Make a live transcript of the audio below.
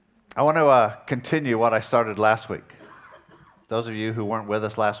I want to continue what I started last week. Those of you who weren't with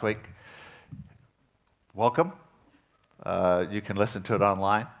us last week, welcome. You can listen to it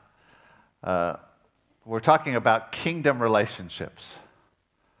online. We're talking about kingdom relationships.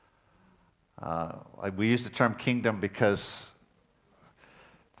 We use the term kingdom because,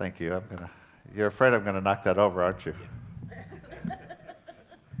 thank you, you're afraid I'm going to knock that over, aren't you?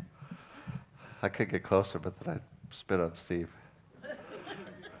 I could get closer, but then I'd spit on Steve.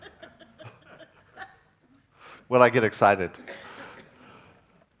 Will I get excited?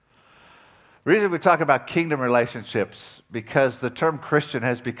 The reason we talk about kingdom relationships, because the term Christian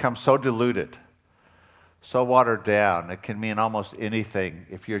has become so diluted, so watered down. It can mean almost anything.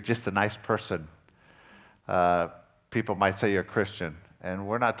 If you're just a nice person, people might say you're a Christian. And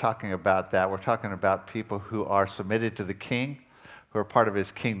we're not talking about that. We're talking about people who are submitted to the King, who are part of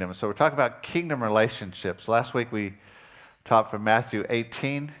his kingdom. So we're talking about kingdom relationships. Last week we taught from Matthew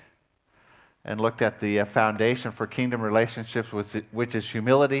 18 and looked at the foundation for kingdom relationships, which is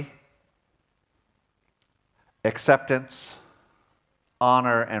humility, acceptance,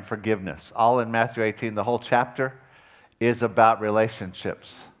 honor, and forgiveness. All in Matthew 18. The whole chapter is about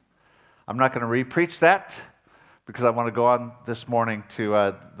relationships. I'm not going to re-preach that because I want to go on this morning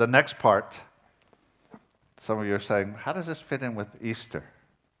to the next part. Some of you are saying, how does this fit in with Easter?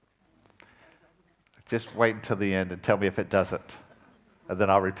 Just wait until the end and tell me if it doesn't, and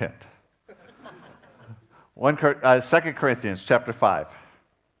then I'll repent. 2 Corinthians chapter 5.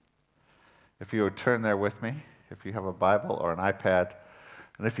 If you would turn there with me, if you have a Bible or an iPad.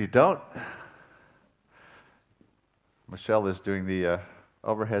 And if you don't, Michelle is doing the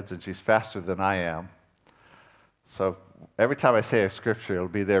overheads and she's faster than I am. So every time I say a scripture, it'll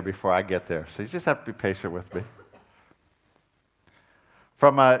be there before I get there. So you just have to be patient with me.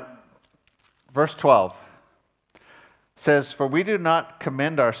 From verse 12, says, "For we do not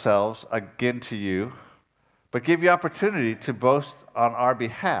commend ourselves again to you, but give you opportunity to boast on our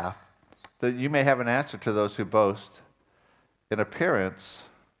behalf, that you may have an answer to those who boast in appearance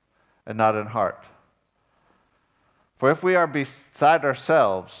and not in heart. For if we are beside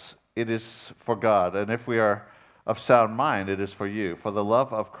ourselves, it is for God, and if we are of sound mind, it is for you. For the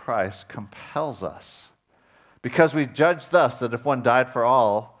love of Christ compels us, because we judge thus, that if one died for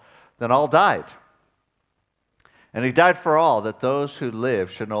all, then all died. And he died for all, that those who live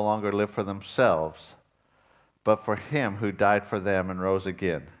should no longer live for themselves, but for him who died for them and rose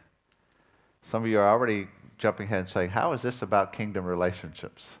again." Some of you are already jumping ahead and saying, how is this about kingdom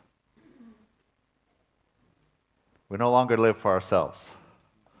relationships? We no longer live for ourselves.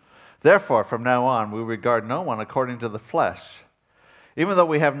 "Therefore, from now on, we regard no one according to the flesh. Even though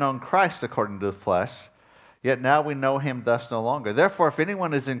we have known Christ according to the flesh, yet now we know him thus no longer. Therefore, if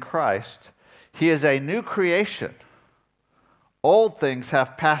anyone is in Christ, he is a new creation. Old things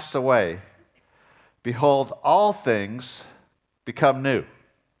have passed away. Behold, all things become new."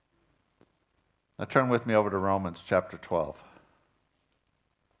 Now turn with me over to Romans chapter 12.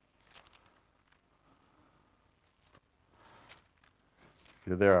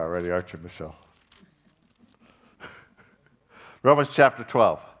 You're there already, aren't you, Michelle? Romans chapter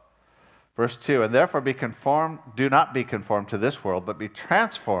 12, verse 2. "And therefore do not be conformed to this world, but be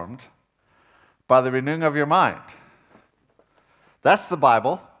transformed by the renewing of your mind." That's the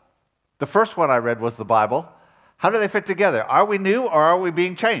Bible. The first one I read was the Bible. How do they fit together? Are we new or are we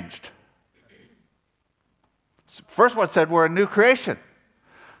being changed? First one said we're a new creation.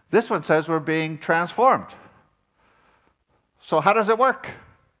 This one says we're being transformed. So how does it work?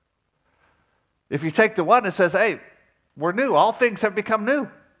 If you take the one, it says, hey, we're new. All things have become new.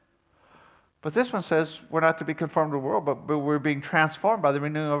 But this one says we're not to be conformed to the world, but we're being transformed by the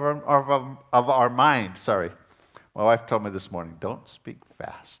renewing of our mind. Sorry. My wife told me this morning, don't speak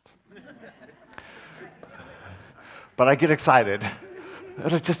fast. But I get excited.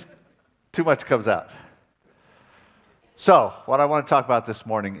 And it just, too much comes out. So, what I want to talk about this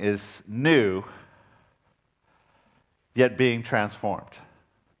morning is new, yet being transformed.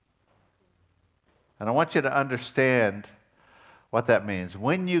 And I want you to understand what that means.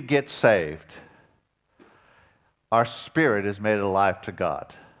 When you get saved, our spirit is made alive to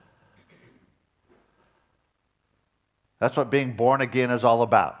God. That's what being born again is all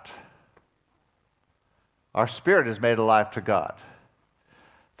about. Our spirit is made alive to God.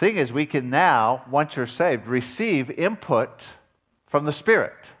 Thing is, we can now, once you're saved, receive input from the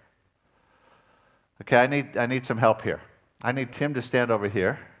Spirit. Okay, I need some help here. I need Tim to stand over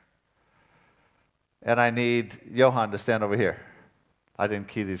here. And I need Johan to stand over here. I didn't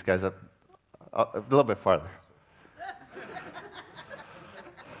key these guys up a little bit farther.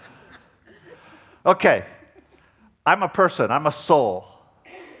 Okay, I'm a person, I'm a soul.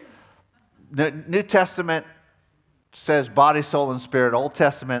 The New Testament says body, soul, and spirit. Old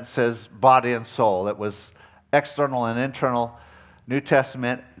Testament says body and soul. It was external and internal. New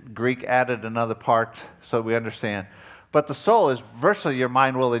Testament, Greek added another part so we understand. But the soul is virtually your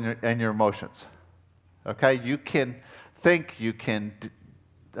mind, will, and your emotions. Okay? You can think, you can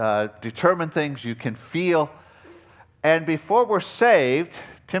determine things, you can feel. And before we're saved,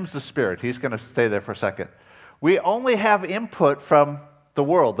 Tim's the spirit. He's going to stay there for a second. We only have input from the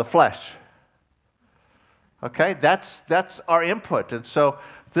world, the flesh. Okay? That's our input. And so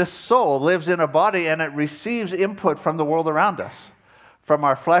this soul lives in a body and it receives input from the world around us, from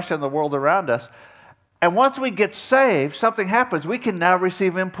our flesh and the world around us. And once we get saved, something happens. We can now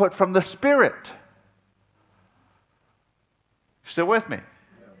receive input from the Spirit. Still with me?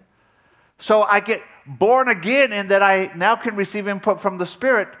 So I get born again in that I now can receive input from the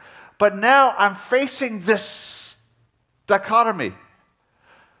Spirit, but now I'm facing this dichotomy.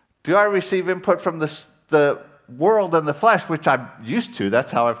 Do I receive input from the world and the flesh, which I'm used to?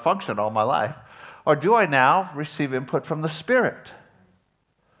 That's how I've functioned all my life. Or do I now receive input from the Spirit?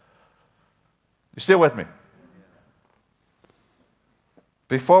 You still with me?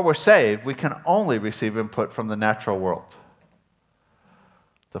 Before we're saved, we can only receive input from the natural world,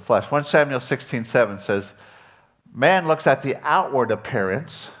 the flesh. 1 Samuel 16:7 says, man looks at the outward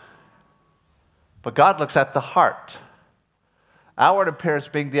appearance, but God looks at the heart. Outward appearance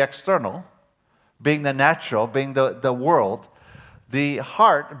being the external, being the natural, being the world, the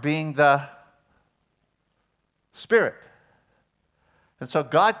heart being the spirit. And so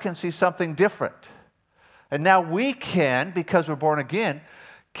God can see something different. And now we can, because we're born again,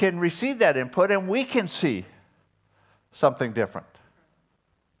 can receive that input and we can see something different.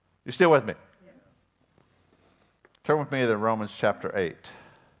 You still with me? Yes. Turn with me to Romans chapter 8.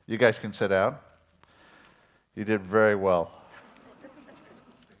 You guys can sit down. You did very well.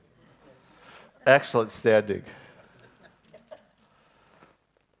 Excellent standing.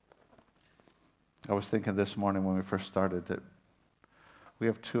 I was thinking this morning when we first started that we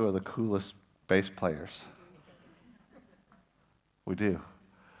have two of the coolest bass players. We do.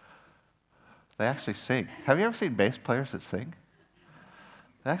 They actually sing. Have you ever seen bass players that sing?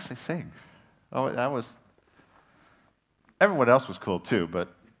 They actually sing. Oh, everyone else was cool too,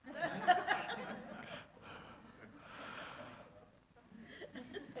 but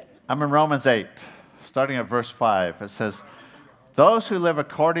I'm in Romans 8, starting at verse 5. It says, those who live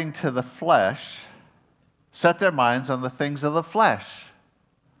according to the flesh set their minds on the things of the flesh.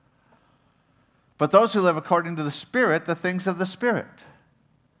 But those who live according to the Spirit, the things of the Spirit.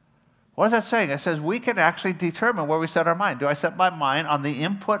 What is that saying? It says we can actually determine where we set our mind. Do I set my mind on the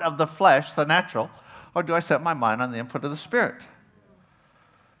input of the flesh, the natural, or do I set my mind on the input of the Spirit?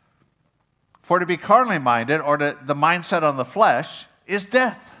 For to be carnally minded, or the mindset on the flesh, is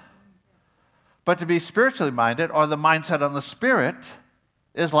death. But to be spiritually minded, or the mindset on the Spirit,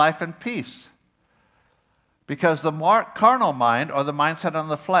 is life and peace. Because the carnal mind, or the mindset on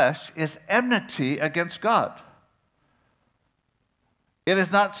the flesh, is enmity against God. It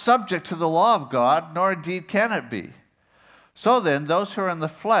is not subject to the law of God, nor indeed can it be. So then, those who are in the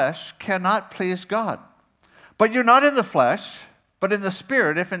flesh cannot please God. But you're not in the flesh, but in the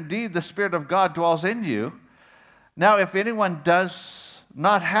Spirit, if indeed the Spirit of God dwells in you. Now, if anyone does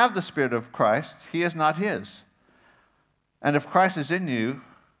not have the Spirit of Christ, he is not his. And if Christ is in you,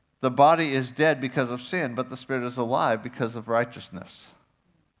 the body is dead because of sin, but the Spirit is alive because of righteousness.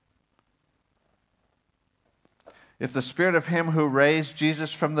 If the Spirit of him who raised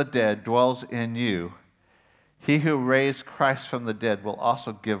Jesus from the dead dwells in you, he who raised Christ from the dead will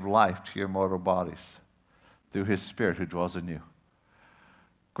also give life to your mortal bodies through his Spirit who dwells in you.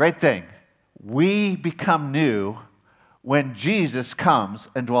 Great thing. We become new when Jesus comes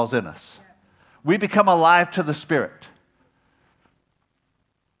and dwells in us. We become alive to the Spirit.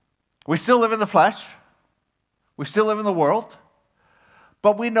 We still live in the flesh. We still live in the world.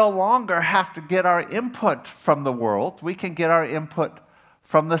 But we no longer have to get our input from the world. We can get our input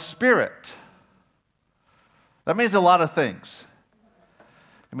from the Spirit. That means a lot of things.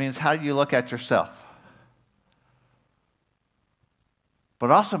 It means how you look at yourself. But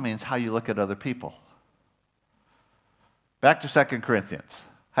it also means how you look at other people. Back to 2 Corinthians.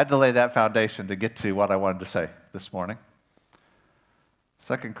 I had to lay that foundation to get to what I wanted to say this morning.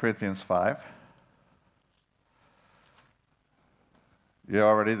 2 Corinthians 5. You're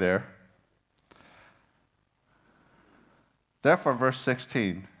already there. Therefore, verse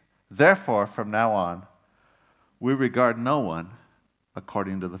 16. Therefore, from now on, we regard no one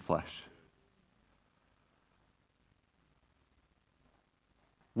according to the flesh.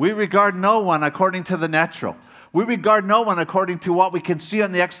 We regard no one according to the natural. We regard no one according to what we can see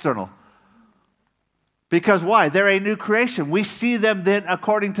on the external. Because why? They're a new creation. We see them then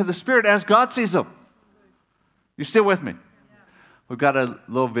according to the Spirit as God sees them. You still with me? We've got a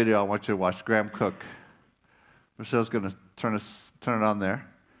little video I want you to watch. Graham Cook. Michelle's going to turn it on there.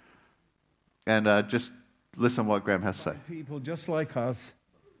 And just listen to what Graham has to say. People just like us.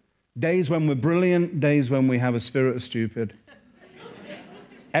 Days when we're brilliant, days when we have a spirit of stupid.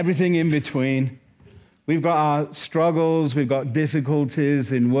 Everything in between. We've got our struggles, we've got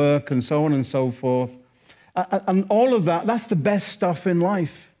difficulties in work and so on and so forth. And all of that, that's the best stuff in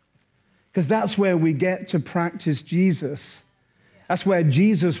life. Because that's where we get to practice Jesus. That's where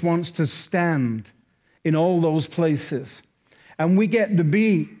Jesus wants to stand in all those places. And we get to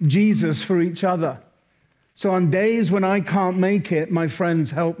be Jesus for each other. So on days when I can't make it, my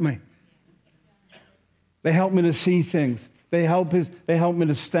friends help me. They help me to see things. They help me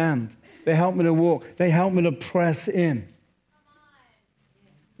to stand. They help me to walk. They help me to press in.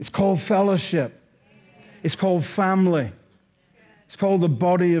 It's called fellowship. It's called family. It's called the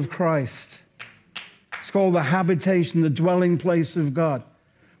body of Christ. It's called the habitation, the dwelling place of God.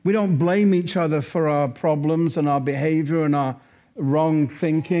 We don't blame each other for our problems and our behavior and our wrong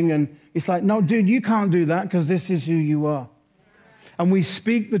thinking. And it's like, no, dude, you can't do that because this is who you are. And we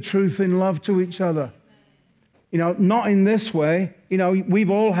speak the truth in love to each other. You know, not in this way. You know,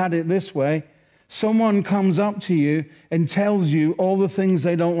 we've all had it this way. Someone comes up to you and tells you all the things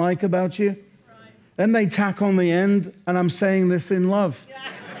they don't like about you. Right. Then they tack on the end, and I'm saying this in love. Yeah.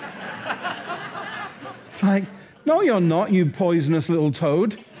 It's like, no, you're not, you poisonous little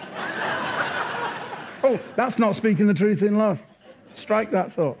toad. Oh, that's not speaking the truth in love. Strike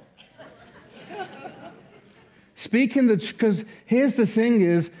that thought. Because here's the thing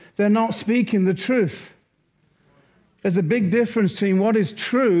is, they're not speaking the truth. There's a big difference between what is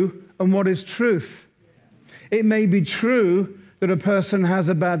true and what is truth. It may be true that a person has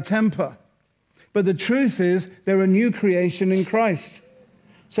a bad temper, but the truth is they're a new creation in Christ.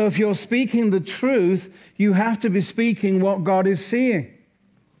 So if you're speaking the truth, you have to be speaking what God is seeing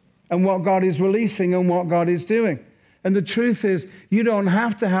and what God is releasing and what God is doing. And the truth is, you don't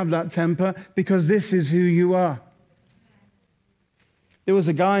have to have that temper because this is who you are. There was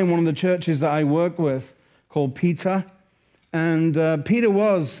a guy in one of the churches that I work with called Peter. And Peter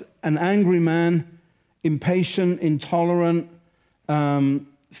was an angry man, impatient, intolerant,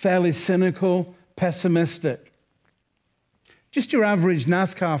 fairly cynical, pessimistic. Just your average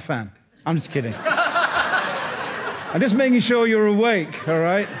NASCAR fan. I'm just kidding. I'm just making sure you're awake, all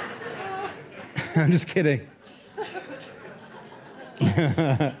right? I'm just kidding.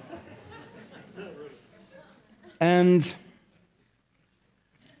 And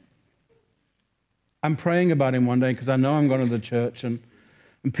I'm praying about him one day because I know I'm going to the church. And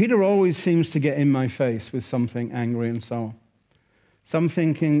Peter always seems to get in my face with something angry and so on. So I'm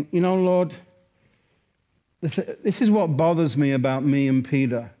thinking, you know, Lord, this is what bothers me about me and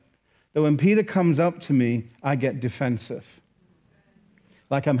Peter. That when Peter comes up to me, I get defensive.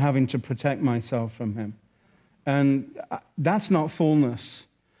 Like I'm having to protect myself from him. And that's not fullness.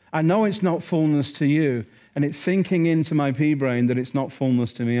 I know it's not fullness to you. And it's sinking into my pea brain that it's not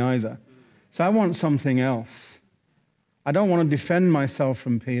fullness to me either. So I want something else. I don't want to defend myself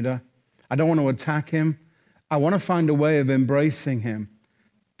from Peter. I don't want to attack him. I want to find a way of embracing him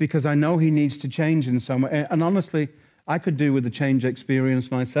because I know he needs to change in some way. And honestly, I could do with the change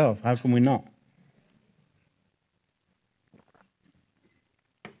experience myself. How can we not?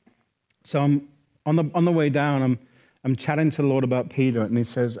 So I'm on the way down, I'm chatting to the Lord about Peter, and he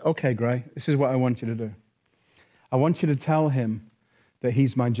says, okay, Gray, this is what I want you to do. I want you to tell him that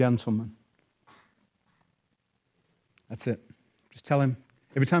he's my gentleman. That's it. Just tell him.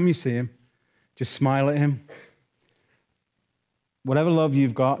 Every time you see him, just smile at him. Whatever love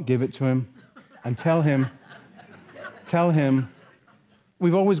you've got, give it to him. And tell him,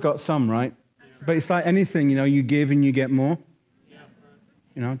 we've always got some, right? But it's like anything, you know, you give and you get more.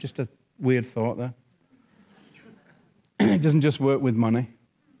 You know, just a weird thought there. It doesn't just work with money.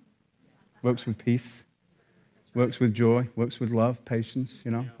 It works with peace. Works with joy. Works with love, patience,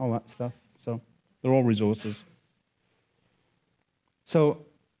 you know, all that stuff. So they're all resources. So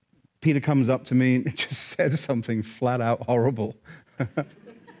Peter comes up to me and just said something flat out horrible.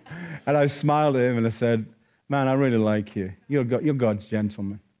 And I smiled at him and I said, man, I really like you. You're God's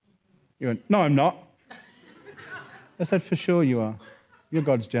gentleman. He went, no, I'm not. I said, for sure you are. You're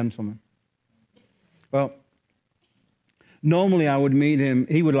God's gentleman. Well, normally I would meet him.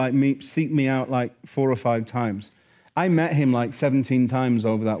 He would seek me out like 4 or 5 times. I met him like 17 times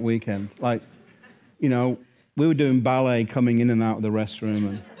over that weekend. Like, you know, we were doing ballet coming in and out of the restroom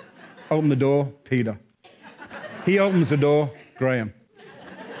and open the door, Peter. He opens the door, Graham.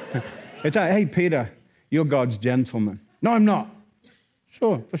 It's like, hey, Peter, You're God's gentleman. No, I'm not.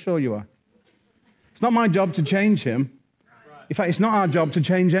 Sure, for sure you are. It's not my job to change him. In fact, it's not our job to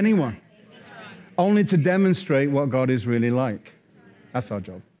change anyone. Only to demonstrate what God is really like. That's our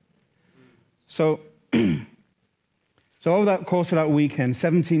job. So over that course of that weekend,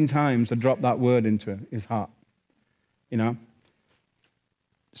 17 times I dropped that word into his heart. You know?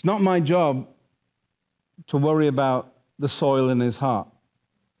 It's not my job to worry about the soil in his heart.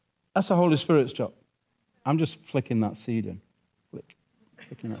 That's the Holy Spirit's job. I'm just flicking that seed in.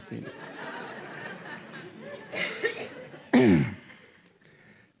 Flicking that seed in.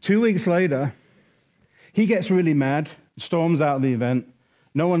 2 weeks later, he gets really mad, storms out of the event.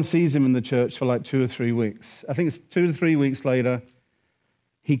 No one sees him in the church for like 2 or 3 weeks. I think it's 2 to 3 weeks later,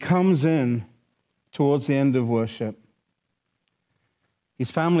 he comes in towards the end of worship.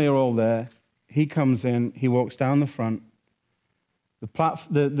 His family are all there. He comes in, he walks down the front. The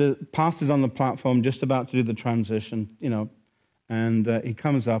pastor's on the platform just about to do the transition, you know, and he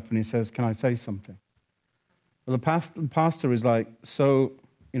comes up and he says, "Can I say something?" Well, the pastor is like so,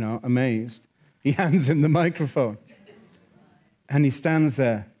 you know, amazed. He hands him the microphone. And he stands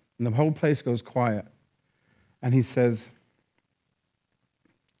there, and the whole place goes quiet. And he says,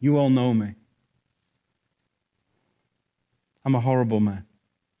 "You all know me. I'm a horrible man.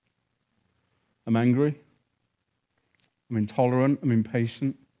 I'm angry. I'm intolerant. I'm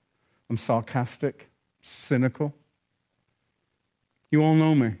impatient. I'm sarcastic, cynical. You all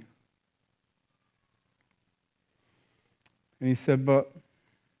know me." And he said, "But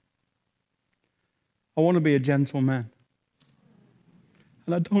I want to be a gentle man.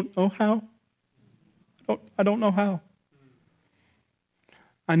 And I don't know how. I don't know how.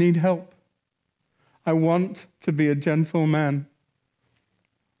 I need help. I want to be a gentle man.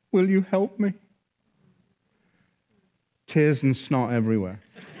 Will you help me?" Tears and snot everywhere.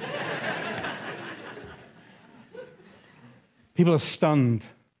 People are stunned.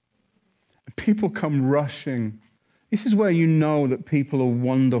 People come rushing. This is where you know that people are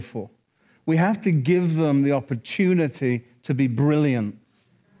wonderful. We have to give them the opportunity to be brilliant.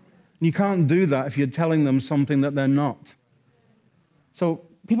 You can't do that if you're telling them something that they're not. So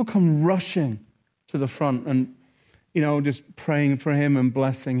people come rushing to the front and, you know, just praying for him and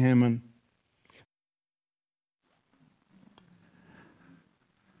blessing him. And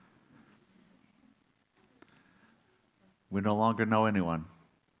we no longer know anyone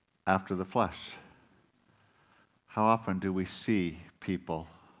after the flesh. How often do we see people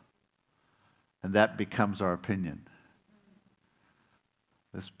and that becomes our opinion?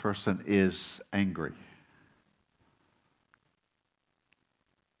 This person is angry.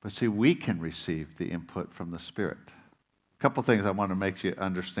 But see, we can receive the input from the Spirit. A couple things I want to make you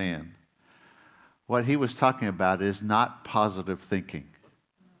understand. What he was talking about is not positive thinking.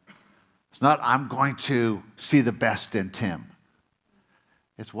 It's not, I'm going to see the best in Tim.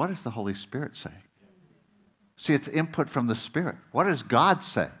 It's, what does the Holy Spirit say? See, it's input from the Spirit. What does God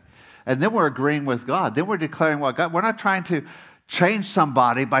say? And then we're agreeing with God. Then we're declaring what God, we're not trying to change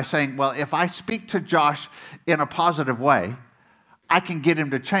somebody by saying, well, if I speak to Josh in a positive way, I can get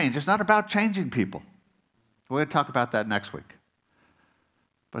him to change. It's not about changing people. We're going to talk about that next week.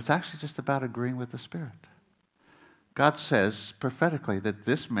 But it's actually just about agreeing with the Spirit. God says prophetically that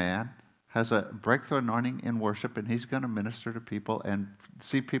this man has a breakthrough anointing in worship, and he's going to minister to people and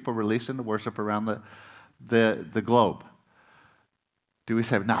see people released into worship around the globe. Do we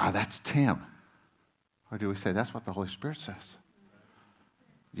say, nah, that's Tim? Or do we say, that's what the Holy Spirit says?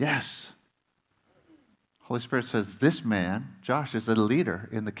 Yes. Holy Spirit says, this man, Josh, is a leader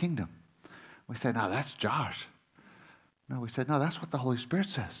in the kingdom. We say, no, that's Josh. No, we say, no, that's what the Holy Spirit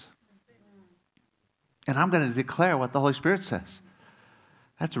says. And I'm going to declare what the Holy Spirit says.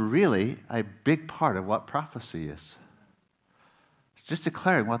 That's really a big part of what prophecy is. It's just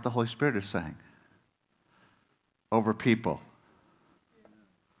declaring what the Holy Spirit is saying over people.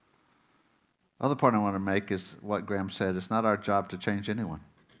 Other point I want to make is what Graham said. It's not our job to change anyone.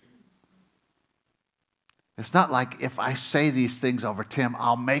 It's not like if I say these things over Tim,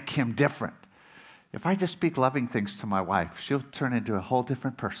 I'll make him different. If I just speak loving things to my wife, she'll turn into a whole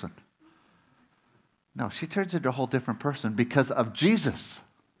different person. No, she turns into a whole different person because of Jesus.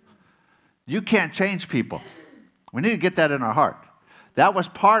 You can't change people. We need to get that in our heart. That was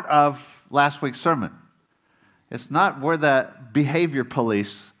part of last week's sermon. It's not we're the behavior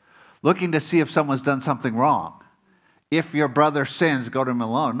police looking to see if someone's done something wrong. If your brother sins, go to him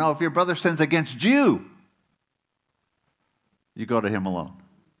alone. No, if your brother sins against you, you go to him alone.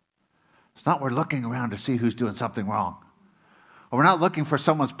 It's not we're looking around to see who's doing something wrong. Or we're not looking for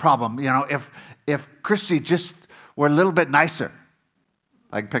someone's problem. You know, if Christy just were a little bit nicer,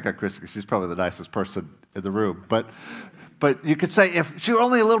 I can pick on Chris because she's probably the nicest person in the room. But you could say, if she were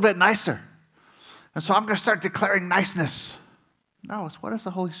only a little bit nicer, and so I'm going to start declaring niceness. No, it's what is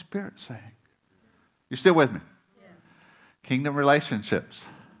the Holy Spirit saying? You still with me? Yeah. Kingdom relationships.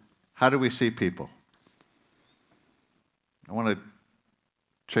 How do we see people? I want to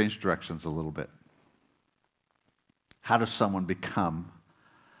change directions a little bit. How does someone become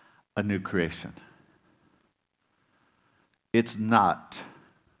a new creation? It's not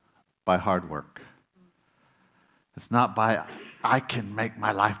by hard work. It's not by, I can make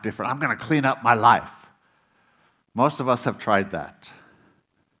my life different. I'm going to clean up my life. Most of us have tried that.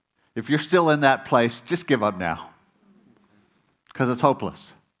 If you're still in that place, just give up now, because it's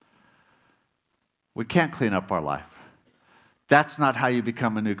hopeless. We can't clean up our life. That's not how you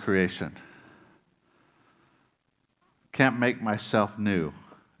become a new creation. Can't make myself new.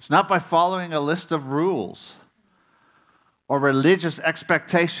 It's not by following a list of rules or religious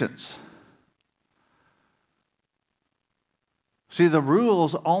expectations. See, the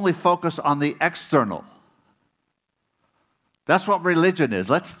rules only focus on the external. That's what religion is.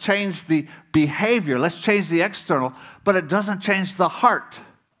 Let's change the behavior, let's change the external, but it doesn't change the heart.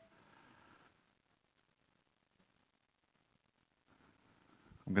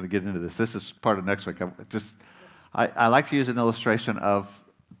 I'm going to get into this. This is part of next week. I like to use an illustration of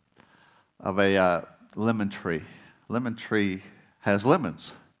a lemon tree. Lemon tree has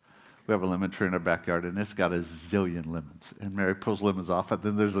lemons. We have a lemon tree in our backyard, and it's got a zillion lemons. And Mary pulls lemons off, and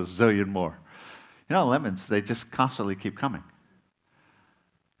then there's a zillion more. You know, lemons, they just constantly keep coming.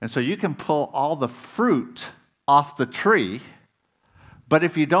 And so you can pull all the fruit off the tree, but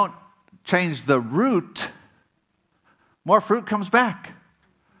if you don't change the root, more fruit comes back.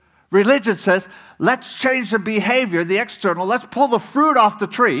 Religion says, let's change the behavior, the external. Let's pull the fruit off the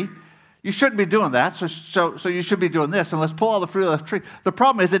tree. You shouldn't be doing that, so you should be doing this, and let's pull all the fruit off the tree. The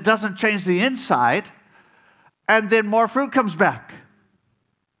problem is it doesn't change the inside, and then more fruit comes back.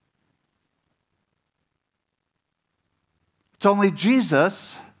 It's only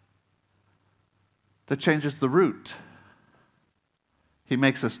Jesus that changes the root. He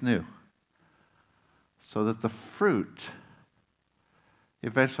makes us new, so that the fruit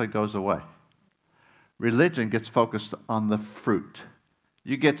eventually goes away. Religion gets focused on the fruit.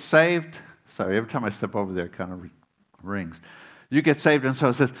 You get saved. Sorry, every time I step over there, it kind of rings. You get saved, and so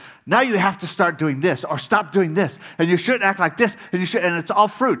it says, now you have to start doing this or stop doing this, and you shouldn't act like this, and it's all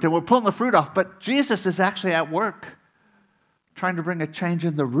fruit, and we're pulling the fruit off. But Jesus is actually at work trying to bring a change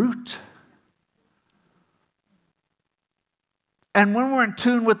in the root. And when we're in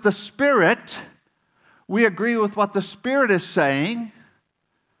tune with the Spirit, we agree with what the Spirit is saying,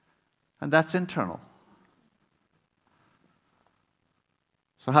 and that's internal.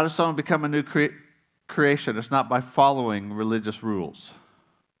 So how does someone become a new creation? It's not by following religious rules.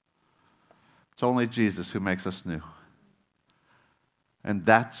 It's only Jesus who makes us new. And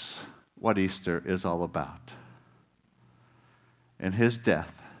that's what Easter is all about. In his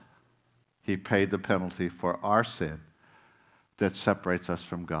death, he paid the penalty for our sin that separates us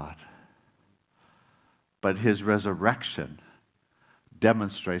from God. But his resurrection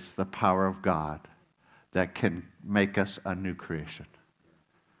demonstrates the power of God that can make us a new creation.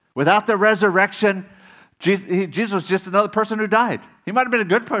 Without the resurrection, Jesus was just another person who died. He might have been a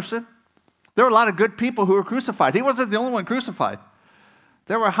good person. There were a lot of good people who were crucified. He wasn't the only one crucified.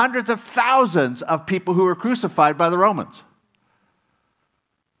 There were hundreds of thousands of people who were crucified by the Romans.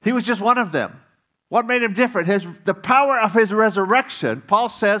 He was just one of them. What made him different? The power of his resurrection. Paul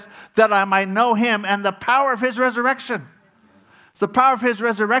says that I might know him and the power of his resurrection. It's the power of his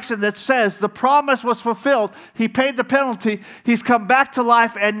resurrection that says the promise was fulfilled. He paid the penalty. He's come back to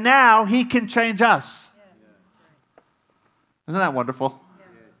life, and now he can change us. Isn't that wonderful?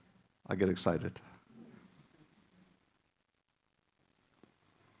 I get excited.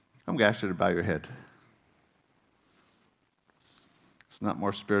 I'm going to ask you to bow your head. It's not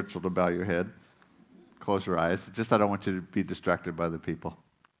more spiritual to bow your head. Close your eyes. It's just I don't want you to be distracted by the people.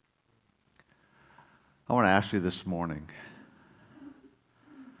 I want to ask you this morning,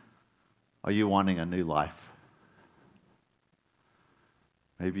 are you wanting a new life?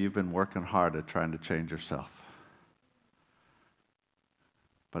 Maybe you've been working hard at trying to change yourself,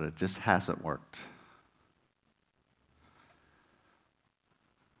 but it just hasn't worked.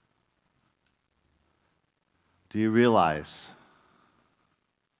 Do you realize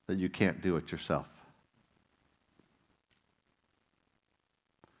that you can't do it yourself?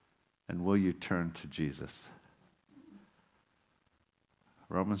 And will you turn to Jesus?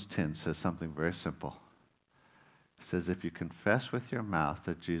 Romans 10 says something very simple. It says, if you confess with your mouth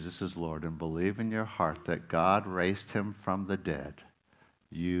that Jesus is Lord and believe in your heart that God raised him from the dead,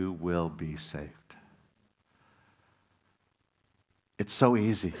 you will be saved. It's so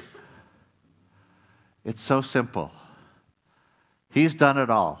easy. It's so simple. He's done it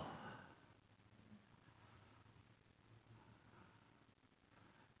all.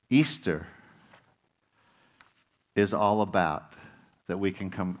 Easter is all about that we can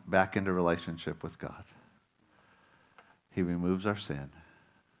come back into relationship with God. He removes our sin.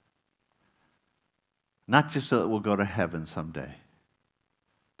 Not just so that we'll go to heaven someday,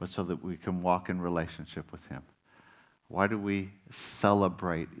 but so that we can walk in relationship with Him. Why do we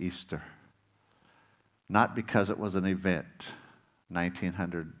celebrate Easter? Not because it was an event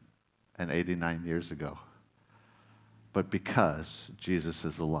 1989 years ago, but because Jesus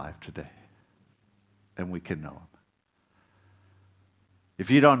is alive today and we can know Him. If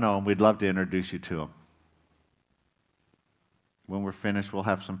you don't know Him, we'd love to introduce you to Him. When we're finished, we'll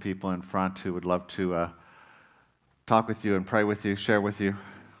have some people in front who would love to talk with you and pray with you, share with you.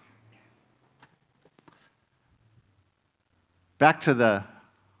 Back to the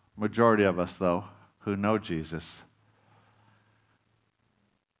majority of us, though, who know Jesus.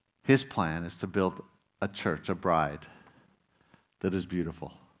 His plan is to build a church, a bride, that is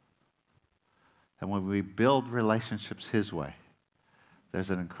beautiful. And when we build relationships His way,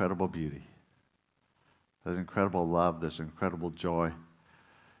 there's an incredible beauty. There's incredible love. There's incredible joy.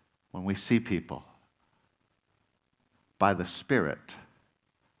 When we see people by the Spirit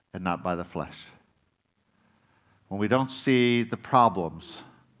and not by the flesh. When we don't see the problems.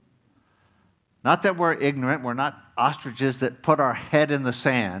 Not that we're ignorant. We're not ostriches that put our head in the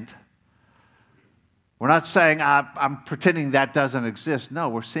sand. We're not saying, I'm pretending that doesn't exist. No,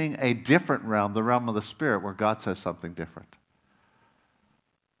 we're seeing a different realm, the realm of the Spirit, where God says something different.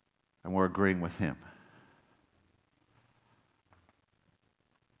 And we're agreeing with Him.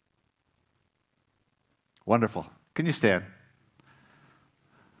 Wonderful. Can you stand?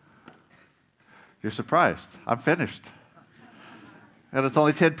 You're surprised. I'm finished. And it's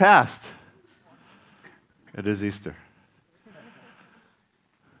only 10 past. It is Easter.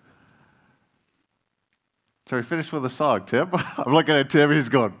 So we finished with a song, Tim. I'm looking at Tim, he's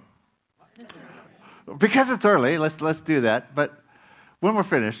going. Because it's early, let's do that. But when we're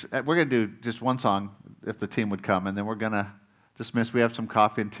finished, we're going to do just one song, if the team would come, and then we're going to dismiss. We have some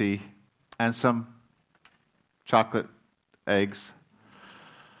coffee and tea and some chocolate eggs.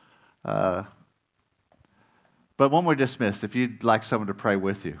 But when we're dismissed, if you'd like someone to pray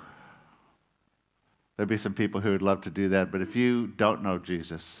with you, there'd be some people who would love to do that. But if you don't know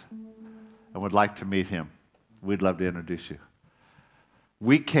Jesus and would like to meet Him, we'd love to introduce you.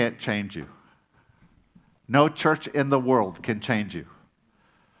 We can't change you. No church in the world can change you.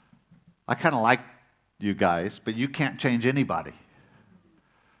 I kind of like you guys, but you can't change anybody.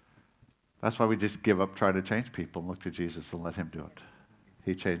 That's why we just give up trying to change people and look to Jesus and let Him do it.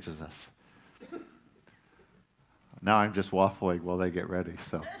 He changes us. Now I'm just waffling while they get ready.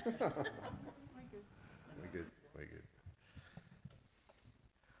 So